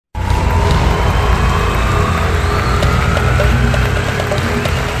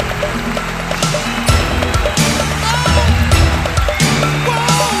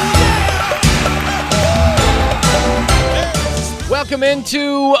Welcome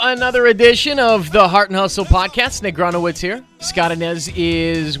into another edition of the Heart and Hustle podcast. Nick Gronowitz here. Scott Inez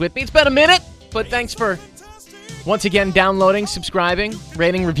is with me. It's been a minute, but thanks for once again downloading, subscribing,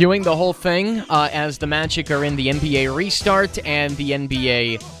 rating, reviewing the whole thing as the Magic are in the NBA restart and the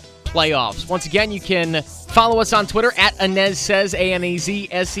NBA playoffs. Once again, you can follow us on Twitter at Inez Says,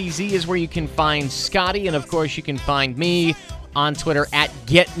 A-N-A-Z-S-E-Z is where you can find Scotty, and of course you can find me on Twitter at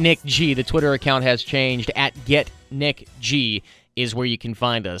GetNickG. The Twitter account has changed. At GetNickG is where you can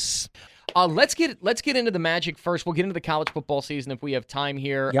find us. Let's get into the Magic first. We'll get into the college football season if we have time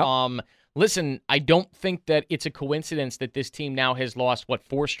here. Yep. Listen, I don't think that it's a coincidence that this team now has lost,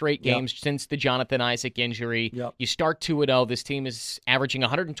 4 straight games since the Jonathan Isaac injury. Yep. You start 2-0. This team is averaging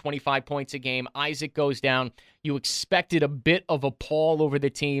 125 points a game. Isaac goes down. You expected a bit of a pall over the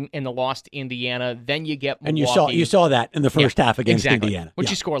team in the loss to Indiana. Then you get Milwaukee. And you saw that in the first half against exactly. Indiana. Would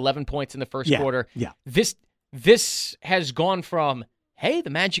you score 11 points in the first quarter? Yeah. This has gone from, hey, the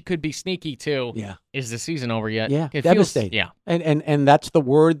Magic could be sneaky too. Yeah. Is the season over yet? Yeah, It devastating. Feels, And that's the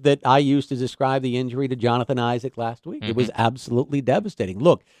word that I used to describe the injury to Jonathan Isaac last week. It was absolutely devastating.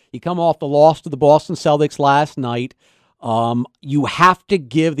 Look, you come off the loss to the Boston Celtics last night. You have to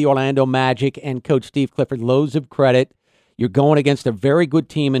give the Orlando Magic and Coach Steve Clifford loads of credit. You're going against a very good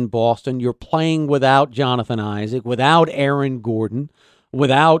team in Boston. You're playing without Jonathan Isaac, without Aaron Gordon,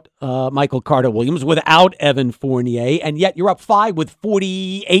 without Michael Carter-Williams, without Evan Fournier, and yet you're up 5 with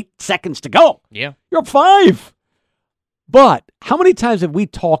 48 seconds to go. Yeah. You're up 5. But how many times have we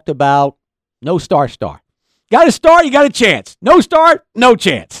talked about no star? Got a star, you got a chance. No star, no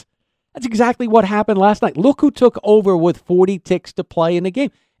chance. That's exactly what happened last night. Look who took over with 40 ticks to play in the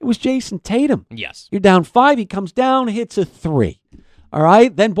game. It was Jason Tatum. Yes. You're down 5. He comes down, hits a 3. All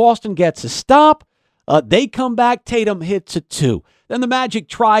right? Then Boston gets a stop. They come back. Tatum hits a 2. Then the Magic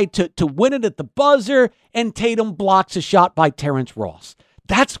tried to win it at the buzzer, and Tatum blocks a shot by Terrence Ross.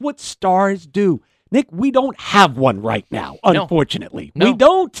 That's what stars do. Nick, we don't have one right now, unfortunately. No.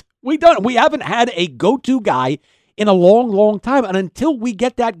 We don't. We haven't had a go-to guy in a long, long time. And until we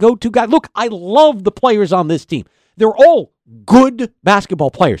get that go-to guy, look, I love the players on this team. They're all good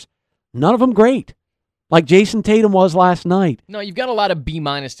basketball players. None of them great, like Jason Tatum was last night. No, you've got a lot of B-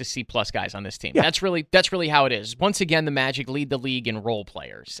 to C+ guys on this team. Yeah. That's really how it is. Once again, the Magic lead the league in role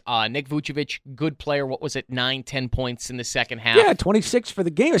players. Nick Vucevic, good player. What was it, 9-10 points in the second half? Yeah, 26 for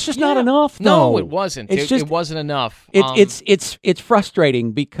the game. It's just not enough. No, it wasn't. It wasn't enough. It's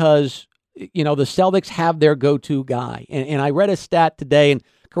frustrating because the Celtics have their go-to guy, and I read a stat today, and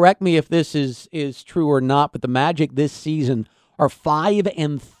correct me if this is true or not, but the Magic this season are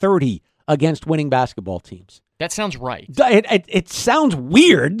 5-30 against winning basketball teams. That sounds right. It sounds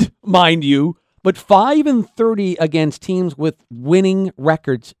weird, mind you, but 5-30 against teams with winning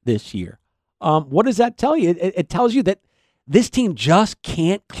records this year. What does that tell you? It tells you that this team just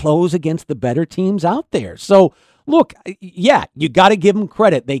can't close against the better teams out there. So, look, yeah, you got to give them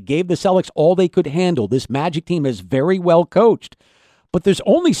credit. They gave the Celtics all they could handle. This Magic team is very well coached, but there's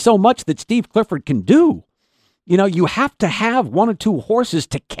only so much that Steve Clifford can do. You have to have 1 or 2 horses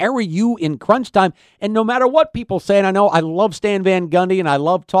to carry you in crunch time. And no matter what people say, and I know I love Stan Van Gundy, and I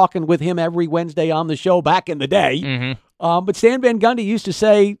love talking with him every Wednesday on the show back in the day. But Stan Van Gundy used to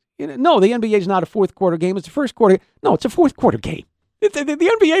say, no, the NBA is not a fourth quarter game. It's a first quarter. No, it's a fourth quarter game. The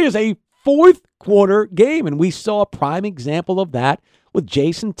NBA is a fourth quarter game. And we saw a prime example of that with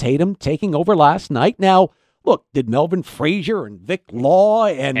Jason Tatum taking over last night. Now, look, did Melvin Frazier and Vic Law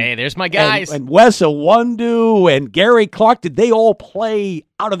and hey, there's my guys and Wes Iwundu and Gary Clark, did they all play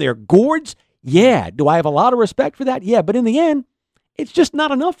out of their gourds? Yeah. Do I have a lot of respect for that? Yeah. But in the end, it's just not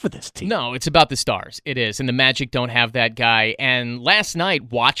enough for this team. No, it's about the stars. It is, and the Magic don't have that guy. And last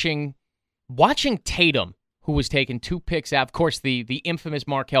night, watching Tatum, who was taking 2 picks out, of course, the infamous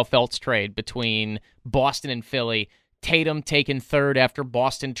Markelle Fultz trade between Boston and Philly. Tatum taken 3rd after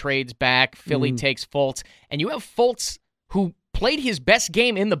Boston trades back. Philly takes Fultz. And you have Fultz, who played his best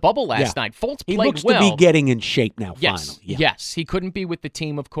game in the bubble last night. Fultz played well. He looks to be getting in shape now, yes, finally. Yeah. Yes, he couldn't be with the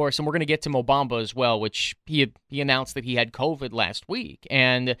team, of course. And we're going to get to Mo Bamba as well, which he announced that he had COVID last week.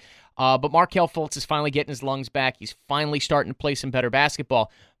 And but Markelle Fultz is finally getting his lungs back. He's finally starting to play some better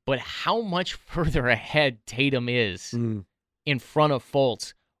basketball. But how much further ahead Tatum is in front of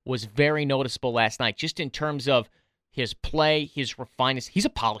Fultz was very noticeable last night, just in terms of his play, his refinement. He's a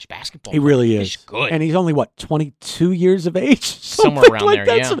polished basketball player. He really is. He's good. And he's only, 22 years of age? Somewhere around like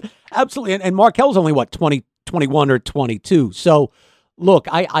there, that. Absolutely. And Markel's only, 21 or 22. So, look,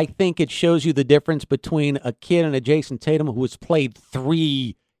 I think it shows you the difference between a kid and a Jason Tatum who has played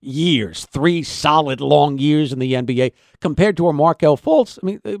 3 years, 3 solid long years in the NBA, compared to a Markelle Fultz. I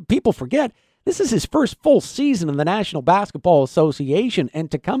mean, people forget This is his first full season in the National Basketball Association, and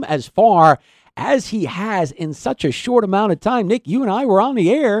to come as far as he has in such a short amount of time. Nick, you and I were on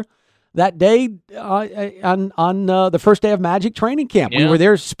the air that day on the first day of Magic training camp. Yeah. We were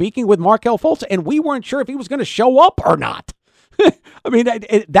there speaking with Markelle Fultz, and we weren't sure if he was going to show up or not. I mean,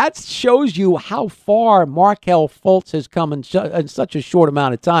 that shows you how far Markelle Fultz has come in such a short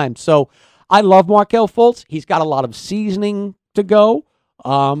amount of time. So I love Markelle Fultz. He's got a lot of seasoning to go.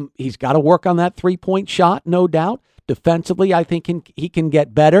 He's got to work on that three-point shot, no doubt. Defensively, I think he can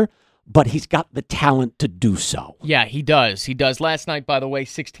get better, but he's got the talent to do so. Yeah, he does. He does. Last night, by the way,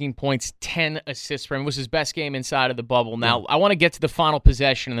 16 points, 10 assists for him. It was his best game inside of the bubble. Now, I want to get to the final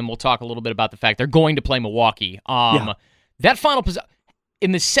possession, and then we'll talk a little bit about the fact they're going to play Milwaukee. That final possession,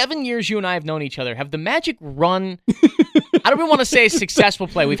 in the 7 years you and I have known each other, have the Magic run, I don't even want to say a successful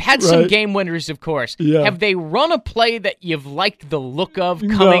play. We've had some game winners, of course. Yeah. Have they run a play that you've liked the look of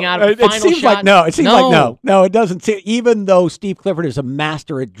coming out of the final seems shot? Like no. It seems like no. No, it doesn't seem, even though Steve Clifford is a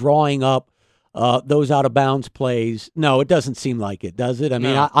master at drawing up those out-of-bounds plays. No, it doesn't seem like it, does it? I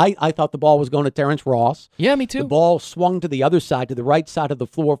mean, I thought the ball was going to Terrence Ross. Yeah, me too. The ball swung to the other side, to the right side of the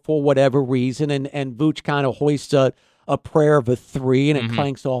floor for whatever reason, and Vooch kind of hoists a prayer of a three, and it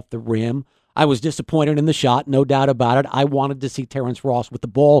clanks off the rim. I was disappointed in the shot, no doubt about it. I wanted to see Terrence Ross with the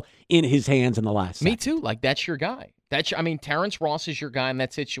ball in his hands in the last second. Me too. Like, that's your guy. Terrence Ross is your guy in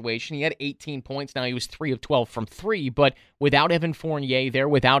that situation. He had 18 points. Now, he was 3 of 12 from 3, but without Evan Fournier there,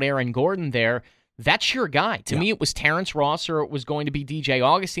 without Aaron Gordon there, that's your guy. To me, it was Terrence Ross or it was going to be DJ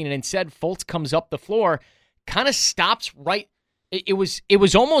Augustine, and instead, Fultz comes up the floor, kind of stops right. It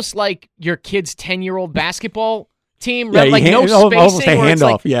was almost like your kid's 10-year-old basketball team, right? Like no spacing, almost a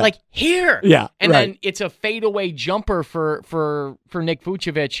handoff, like here, and then it's a fadeaway jumper for Nick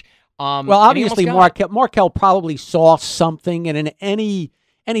Vucevic. Well, obviously, Markelle probably saw something, and in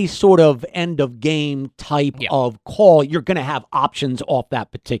any sort of end of game type of call, you're going to have options off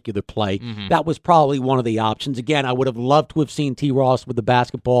that particular play. That was probably one of the options. Again, I would have loved to have seen T. Ross with the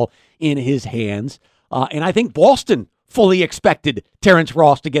basketball in his hands, and I think Boston fully expected Terrence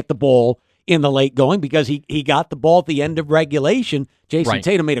Ross to get the ball in the late going because he got the ball at the end of regulation. Jason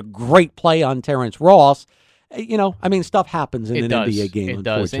Tatum made a great play on Terrence Ross. Stuff happens in an NBA game. It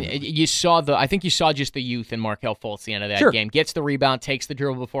does. And you saw I think you saw just the youth in Markelle Fultz at the end of that game. Gets the rebound, takes the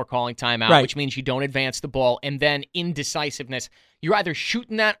dribble before calling timeout, which means you don't advance the ball. And then indecisiveness, you're either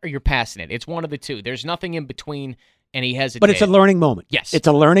shooting that or you're passing it. It's one of the two. There's nothing in between. And he hesitated. But it's a learning moment. Yes. It's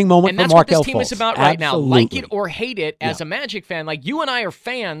a learning moment for Markelle Fultz. And that's what this team is about right now. Absolutely. Like it or hate it, as a Magic fan, like you and I are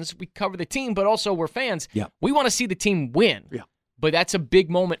fans. We cover the team, but also we're fans. Yeah. We want to see the team win. Yeah. But that's a big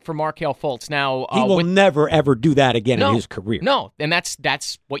moment for Markelle Fultz. Now he will never, ever do that again in his career. No, and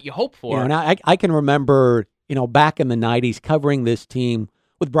that's what you hope for. And I can remember, back in the 90s covering this team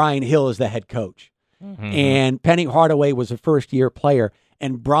with Brian Hill as the head coach. And Penny Hardaway was a first-year player.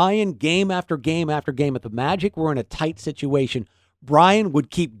 And Brian, game after game after game, if the Magic were in a tight situation, Brian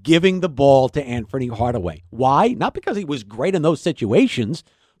would keep giving the ball to Anthony Hardaway. Why? Not because he was great in those situations,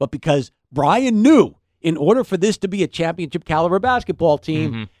 but because Brian knew in order for this to be a championship caliber basketball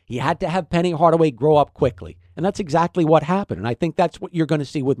team, he had to have Penny Hardaway grow up quickly. And that's exactly what happened. And I think that's what you're going to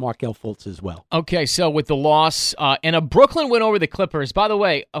see with Markelle Fultz as well. Okay, so with the loss and a Brooklyn win over the Clippers. By the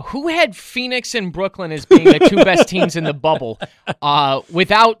way, who had Phoenix and Brooklyn as being the two best teams in the bubble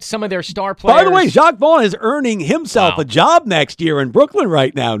without some of their star players? By the way, Jacques Vaughn is earning himself a job next year in Brooklyn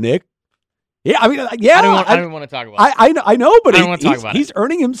right now, Nick. Yeah, I mean, I don't even want to talk about it. I know, but he's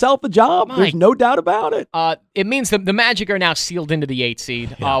earning himself a job. There's no doubt about it. It means that the Magic are now sealed into the 8th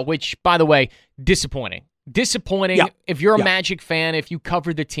seed, which, by the way, disappointing. If you're a Magic fan, if you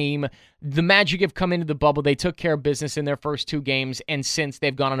cover the team, the Magic have come into the bubble. They took care of business in their first 2 games, and since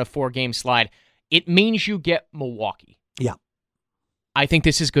they've gone on a 4-game slide, it means you get Milwaukee. Yeah. I think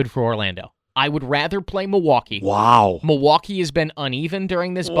this is good for Orlando. I would rather play Milwaukee. Wow. Milwaukee has been uneven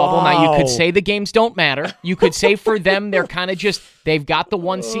during this bubble. Now, you could say the games don't matter. You could say for them, they're kind of they've got the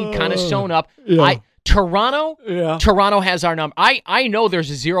 1 seed kind of sewn up. Toronto has our number. I know there's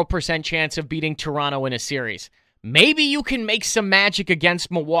a 0% chance of beating Toronto in a series. Maybe you can make some magic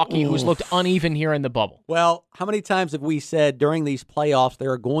against Milwaukee, who's looked uneven here in the bubble. Well, how many times have we said during these playoffs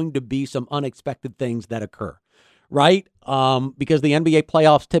there are going to be some unexpected things that occur, right? Because the NBA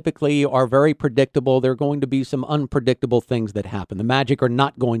playoffs typically are very predictable. There are going to be some unpredictable things that happen. The Magic are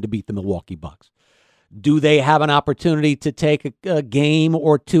not going to beat the Milwaukee Bucks. Do they have an opportunity to take a game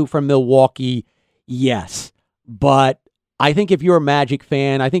or two from Milwaukee? Yes, but I think if you're a Magic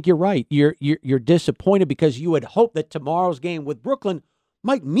fan, I think you're right. You're disappointed because you had hoped that tomorrow's game with Brooklyn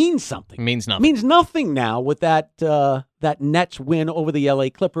might mean something. Means nothing. Means nothing now with that Nets win over the LA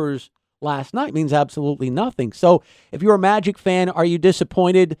Clippers last night means absolutely nothing. So if you're a Magic fan, are you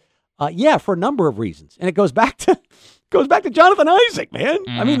disappointed? Yeah, for a number of reasons. And it goes back to Jonathan Isaac, man.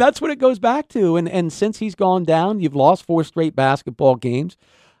 Mm-hmm. I mean, that's what it goes back to. And since he's gone down, you've lost 4 straight basketball games.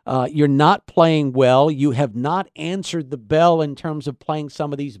 You're not playing well. You have not answered the bell in terms of playing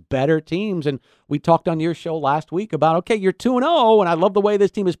some of these better teams. And we talked on your show last week about, okay, you're 2-0, and I love the way this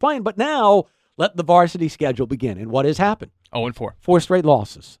team is playing, but now let the varsity schedule begin. And what has happened? 0-4. 4 straight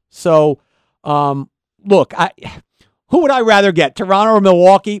losses. So, look, who would I rather get, Toronto or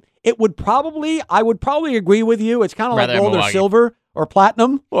Milwaukee? I would probably agree with you. It's kind of like gold or silver or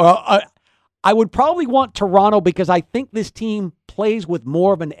platinum. I would probably want Toronto because I think this team plays with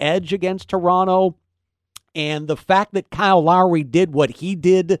more of an edge against Toronto. And the fact that Kyle Lowry did what he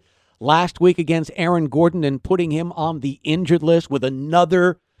did last week against Aaron Gordon and putting him on the injured list with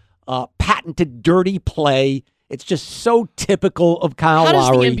another patented dirty play, it's just so typical of Kyle Lowry.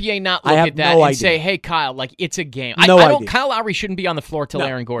 How does the NBA not look at that and say, hey, Kyle, like, it's a game? Kyle Lowry shouldn't be on the floor till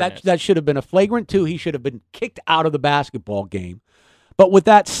Aaron Gordon is. That should have been a flagrant 2. He should have been kicked out of the basketball game. But with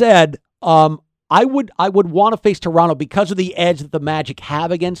that said, I would want to face Toronto because of the edge that the Magic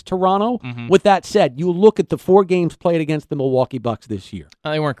have against Toronto. Mm-hmm. With that said, you look at the 4 games played against the Milwaukee Bucks this year.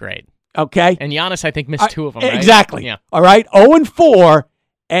 They weren't great. Okay. And Giannis, I think, missed 2 of them, right? Exactly. Yeah. All right. 0-4.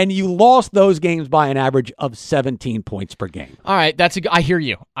 And you lost those games by an average of 17 points per game. All right, I hear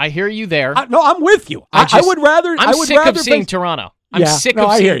you. I hear you there. No, I'm with you. I would rather. I'm sick of seeing Toronto. I'm sick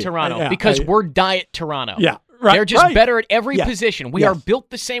of seeing Toronto because we're diet Toronto. Yeah, right. They're just better at every position. We Yes. are built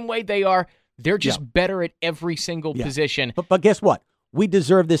the same way they are. They're just better at every single position. But guess what? We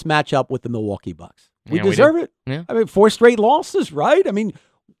deserve this matchup with the Milwaukee Bucks. We Yeah, deserve we it. Yeah. I mean, 4 straight losses, right? I mean,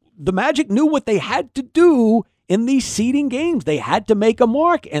 the Magic knew what they had to do in these seeding games. They had to make a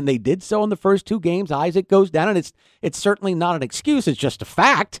mark, and they did so in the first 2 games. Isaac goes down, and it's certainly not an excuse. It's just a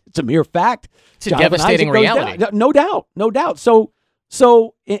fact. It's a mere fact. It's a devastating reality. No doubt. So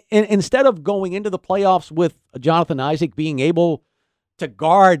instead of going into the playoffs with Jonathan Isaac being able to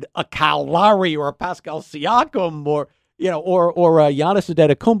guard a Kyle Lowry or a Pascal Siakam or Giannis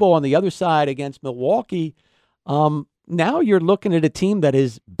Antetokounmpo on the other side against Milwaukee, now you're looking at a team that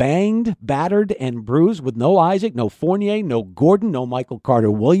is banged, battered, and bruised with no Isaac, no Fournier, no Gordon, no Michael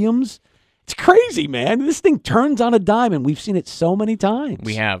Carter-Williams. It's crazy, man. This thing turns on a dime, and we've seen it so many times.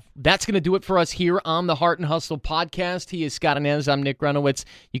 We have. That's going to do it for us here on the Heart and Hustle podcast. He is Scott Anez. I'm Nick Grunowitz.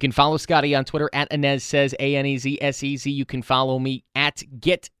 You can follow Scotty on Twitter at AnezSez, ANEZSEZ. You can follow me at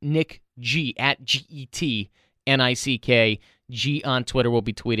GetNickG, at GETNICK. G on Twitter. We'll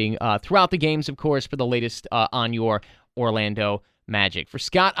be tweeting throughout the games, of course, for the latest on your Orlando Magic. For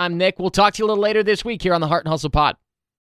Scott, I'm Nick. We'll talk to you a little later this week here on the Heart and Hustle Pod.